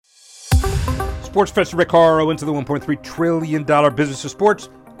Sports Professor Rick Horrow into the $1.3 trillion business of sports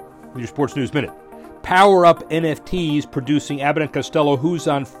with your Sports News Minute. Power Up NFTs producing Abbott and Costello Who's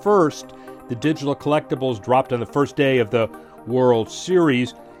on First. The digital collectibles dropped on the first day of the World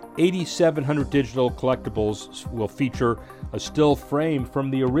Series. 8,700 digital collectibles will feature a still frame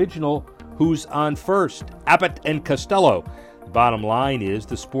from the original Who's on First, Abbott and Costello. The bottom line is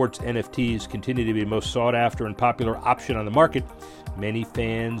the sports NFTs continue to be the most sought after and popular option on the market. Many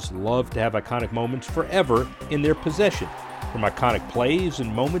fans love to have iconic moments forever in their possession. From iconic plays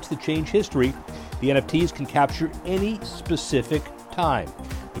and moments that change history, the NFTs can capture any specific time.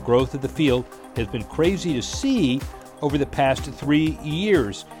 The growth of the field has been crazy to see over the past 3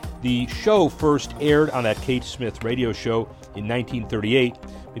 years. The show first aired on that Kate Smith radio show in 1938.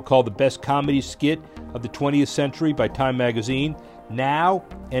 Been called the best comedy skit of the 20th century by Time magazine. Now,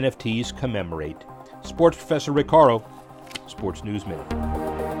 NFTs commemorate. Sports Professor Rick Horrow, Sports News Minute.